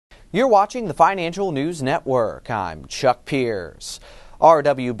You're watching the Financial News Network. I'm Chuck Pierce.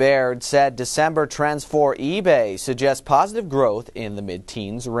 R.W. Baird said December trends for eBay suggest positive growth in the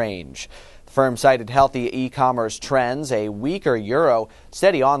mid-teens range. The firm cited healthy e-commerce trends, a weaker euro,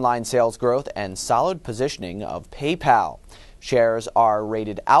 steady online sales growth, and solid positioning of PayPal. Shares are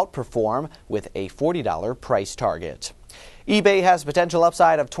rated outperform with a $40 price target. eBay has a potential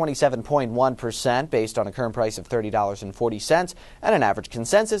upside of 27.1% based on a current price of $30.40 and an average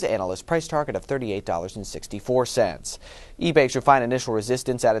consensus analyst price target of $38.64. eBay should find initial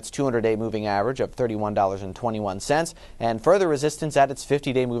resistance at its 200-day moving average of $31.21 and further resistance at its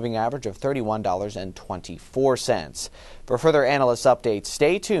 50-day moving average of $31.24. For further analyst updates,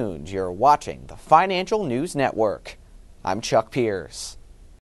 stay tuned. You're watching the Financial News Network. I'm Chuck Pierce.